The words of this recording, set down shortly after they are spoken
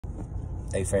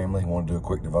Hey family, I want to do a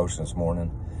quick devotion this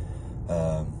morning.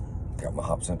 Got my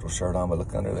Hop Central shirt on, but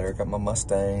look under there, got my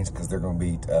Mustangs because they're going to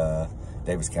beat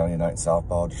Davis County tonight in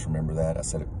softball. Just remember that. I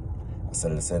said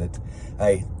it.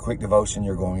 Hey, quick devotion.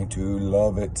 You're going to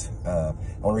love it. I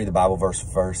want to read the Bible verse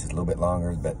first. It's a little bit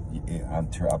longer, but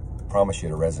I promise you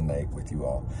to resonate with you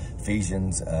all.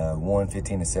 Ephesians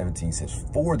 1:15-17 says,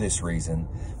 "For this reason,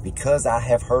 because I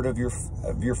have heard of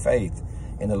your faith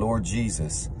in the Lord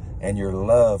Jesus and your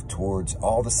love towards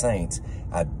all the saints,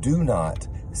 I do not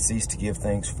cease to give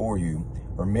thanks for you.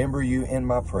 Remember you in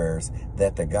my prayers,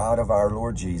 that the God of our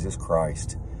Lord Jesus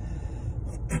Christ,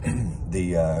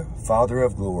 the Father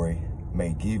of glory,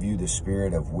 may give you the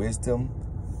spirit of wisdom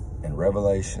and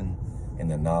revelation in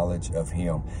the knowledge of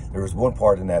him." There was one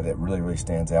part in that really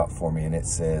stands out for me, and it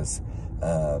says,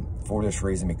 "For this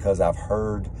reason, because I've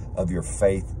heard of your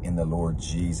faith in the Lord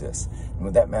Jesus." And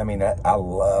with that, I mean, I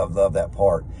love that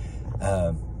part.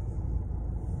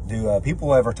 Do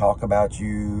people ever talk about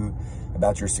you,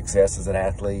 about your success as an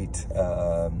athlete?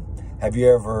 Have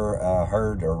you ever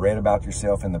heard or read about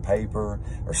yourself in the paper,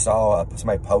 or saw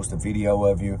somebody post a video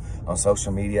of you on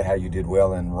social media, how you did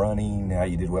well in running, how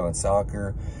you did well in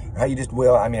soccer, or how you did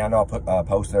well? I mean, I know I put a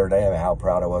post the other day about how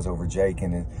proud I was over Jake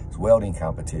in his welding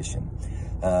competition.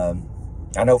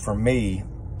 I know for me,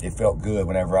 it felt good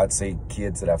whenever I'd see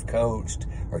kids that I've coached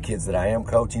or kids that I am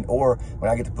coaching, or when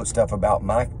I get to put stuff about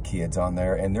my kids on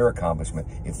there and their accomplishment.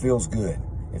 It feels good.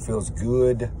 It feels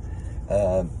good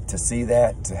to see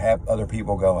that, to have other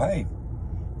people go, "Hey,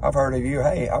 I've heard of you.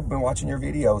 Hey, I've been watching your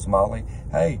videos, Molly.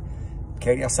 Hey,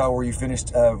 Katie, I saw where you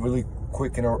finished really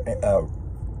quick and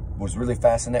was really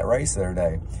fast in that race the other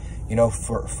day." You know,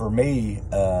 for me,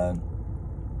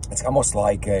 it's almost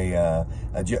like a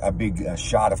big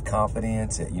shot of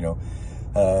confidence. You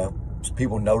know,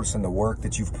 people noticing the work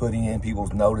that you've put in, people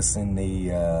noticing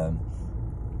the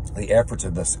efforts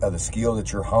of the skill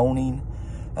that you're honing.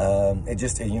 It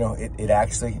just, you know, it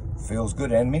actually feels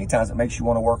good, and many times it makes you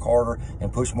want to work harder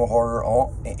and push more harder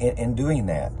on in doing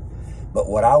that. But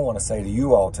what I want to say to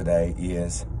you all today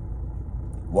is,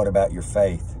 what about your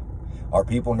faith? Are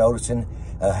people noticing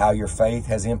how your faith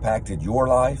has impacted your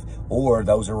life or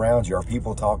those around you? Are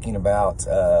people talking about,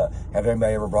 have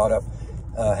anybody ever brought up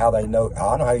how they know,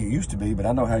 I know how you used to be, but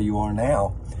I know how you are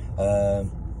now.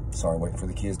 Sorry, waiting for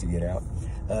the kids to get out.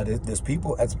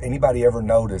 Has anybody ever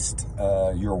noticed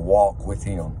your walk with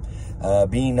him?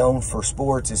 Being known for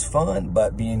sports is fun,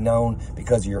 but being known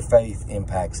because of your faith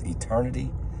impacts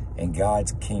eternity and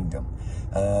God's kingdom.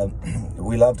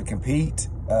 We love to compete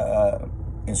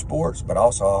in sports, but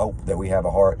also I hope that we have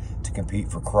a heart to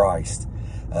compete for Christ,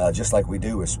 just like we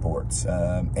do with sports.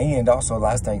 And also,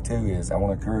 last thing too is I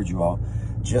want to encourage you all,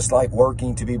 just like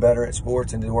working to be better at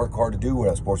sports and to work hard to do well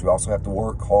at sports, we also have to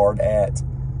work hard at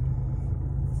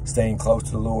staying close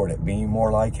to the Lord, at being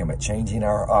more like him, at changing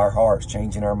our hearts,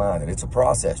 changing our mind. And it's a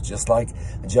process, just like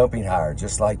jumping higher,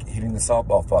 just like hitting the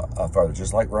softball further,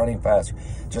 just like running faster,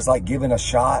 just like giving a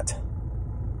shot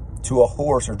to a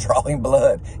horse or drawing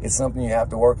blood. It's something you have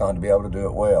to work on to be able to do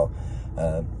it well.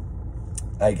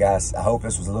 Hey guys, I hope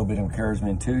this was a little bit of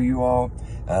encouragement to you all.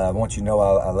 I want you to know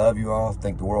I love you all.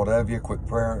 Think the world of you. Quick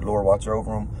prayer. Lord, watch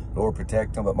over them. Lord,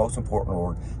 protect them. But most important,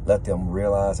 Lord, let them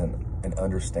realize and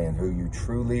understand who you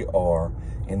truly are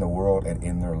in the world and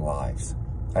in their lives.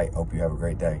 Hey, hope you have a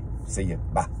great day. See you.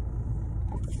 Bye.